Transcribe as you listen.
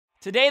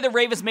Today, the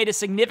Ravens made a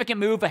significant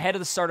move ahead of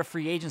the start of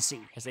free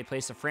agency as they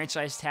placed a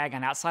franchise tag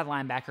on outside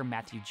linebacker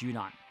Matthew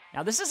Judon.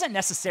 Now, this isn't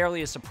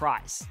necessarily a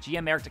surprise.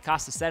 GM Eric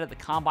DeCosta said at the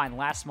Combine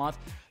last month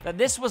that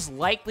this was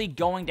likely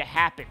going to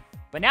happen.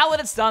 But now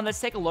that it's done, let's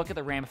take a look at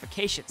the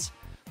ramifications.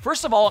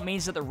 First of all, it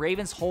means that the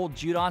Ravens hold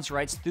Judon's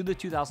rights through the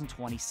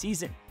 2020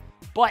 season.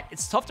 But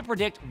it's tough to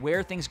predict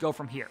where things go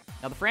from here.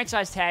 Now, the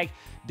franchise tag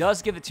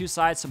does give the two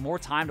sides some more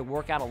time to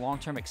work out a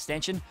long-term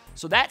extension,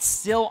 so that's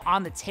still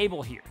on the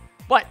table here.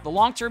 But the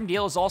long-term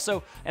deal is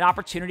also an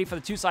opportunity for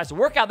the two sides to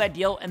work out that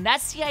deal, and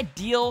that's the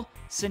ideal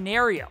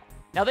scenario.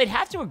 Now, they'd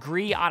have to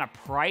agree on a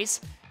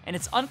price, and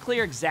it's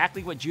unclear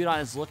exactly what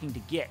Judon is looking to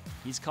get.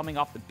 He's coming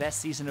off the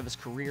best season of his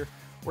career,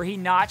 where he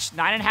notched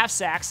 9.5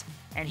 sacks,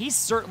 and he's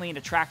certainly an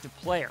attractive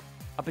player.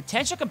 A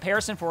potential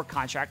comparison for a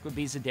contract would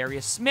be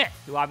Zadarius Smith,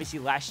 who obviously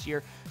last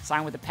year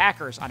signed with the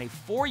Packers on a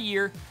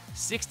 4-year,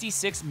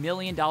 $66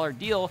 million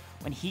deal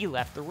when he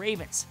left the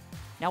Ravens.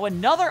 Now,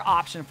 another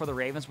option for the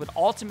Ravens would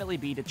ultimately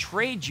be to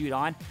trade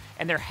Judon,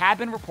 and there have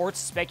been reports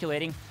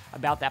speculating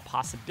about that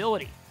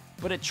possibility.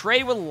 But a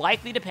trade will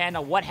likely depend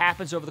on what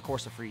happens over the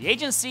course of free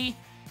agency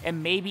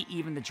and maybe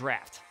even the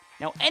draft.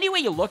 Now, any way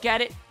you look at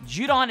it,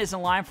 Judon is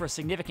in line for a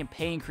significant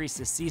pay increase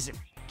this season.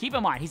 Keep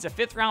in mind, he's a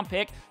 5th-round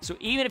pick, so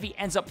even if he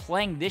ends up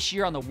playing this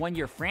year on the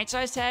 1-year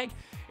franchise tag,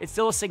 it's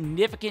still a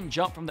significant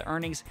jump from the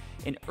earnings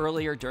in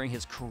earlier during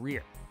his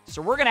career.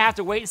 So we're going to have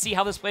to wait and see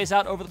how this plays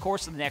out over the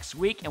course of the next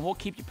week, and we'll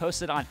keep you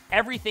posted on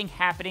everything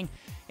happening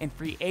in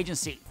free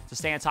agency. To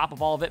stay on top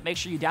of all of it, make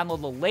sure you download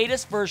the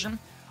latest version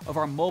of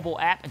our mobile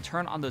app and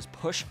turn on those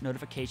push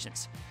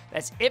notifications.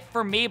 That's it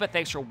for me, but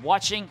thanks for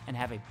watching, and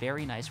have a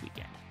very nice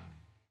weekend.